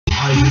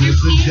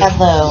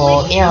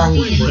Hello, Aaron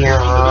here.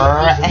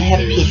 I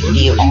have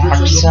PhD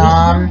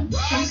Autism,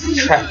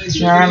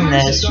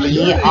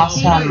 mostly.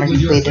 Also, I'm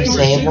mentally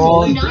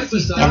disabled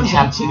and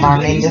have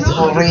learning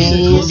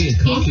disabilities.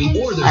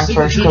 I'm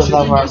first grade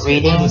level at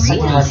reading,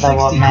 second grade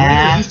level at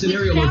math,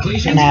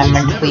 and I'm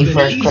mentally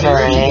first grader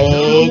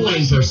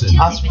age.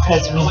 Also,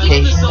 because of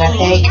mutations I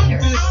take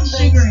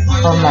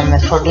for my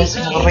mental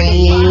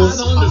disabilities,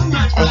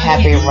 I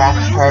have a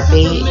rapid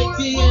heartbeat,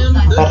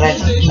 but I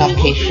take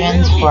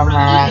medications for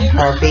my rapid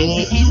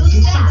heartbeat.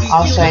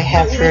 Also, I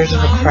have fears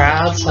of the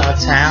crowd, loud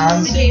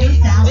sounds,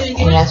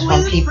 and yes,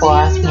 when people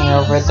ask me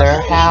over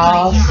their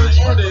house,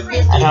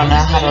 I don't know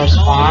how to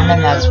respond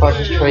in that sort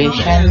of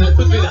situation.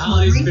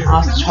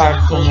 Also, it's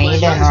hard for me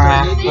to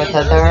interact with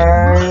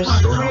others.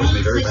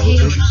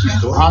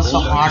 Also,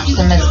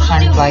 autism is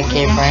kind of like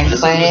a brain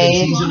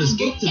delay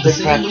with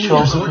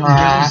sexual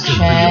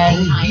interaction,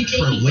 and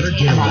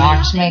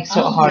autism makes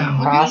it hard to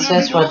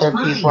process what other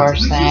people are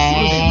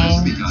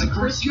saying.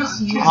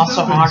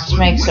 Also, autism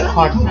makes it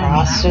hard to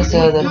process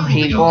other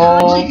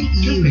people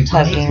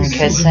tugging and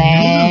kissing,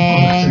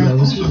 and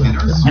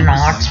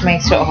autism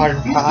makes it hard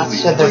to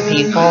process other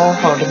people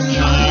holding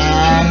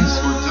hands.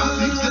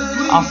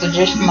 Also,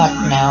 just to let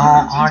you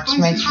know, autism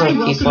makes sure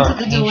people are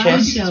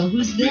anxious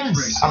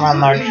around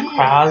large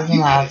crowds and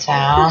loud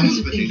sounds,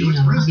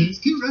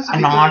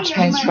 and autism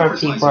makes sure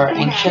people are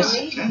anxious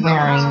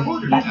wearing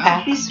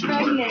backpacks.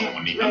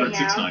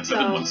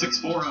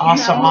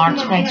 Also,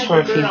 autism makes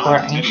sure people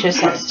are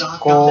anxious at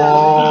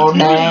school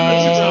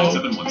day,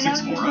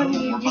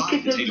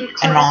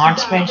 and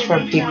autism makes sure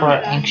people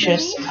are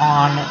anxious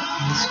on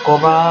the school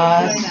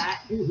bus.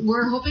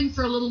 We're hoping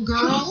for a little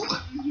girl.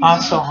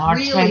 Also,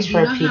 autism makes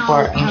sure people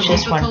are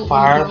anxious when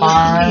fire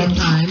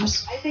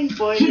alarms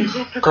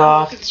go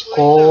off at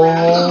school,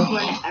 and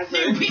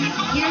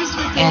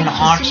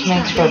autism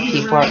makes sure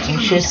people are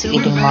anxious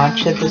eating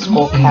lunch at the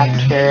school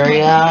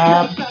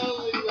cafeteria.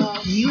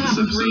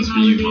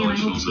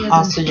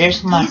 Also,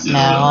 just let you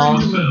know,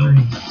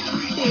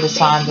 the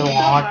signs of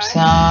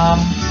autism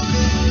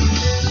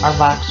are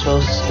lack of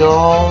social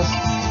skills,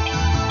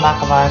 lack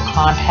of eye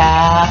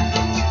contact,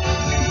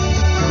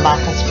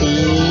 lack of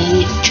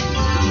speech,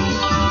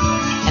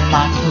 and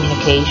lack of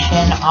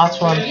communication.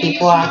 Also, when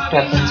people act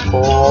up in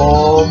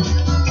school,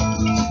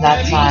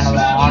 that's a sign of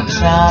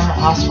autism.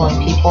 Also, when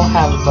people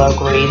have low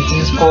grades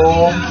in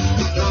school,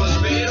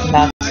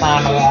 that's a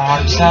sign of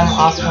autism.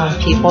 Also, when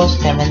people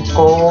stim in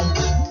school,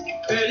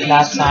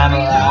 that's a sign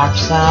of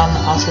autism.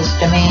 Also,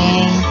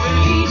 stimming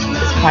is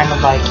kind of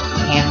like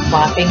hand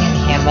flapping and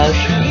hand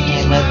motion, and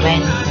hand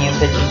movement, and hand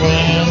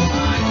fidgeting.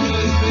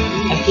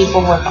 And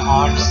people with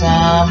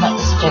autism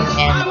stim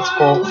in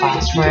school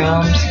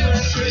classrooms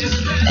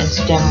and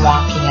stim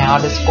walking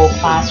out of school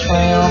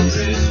classrooms.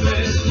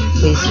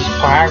 Please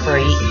subscribe,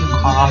 rate, and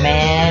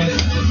comment.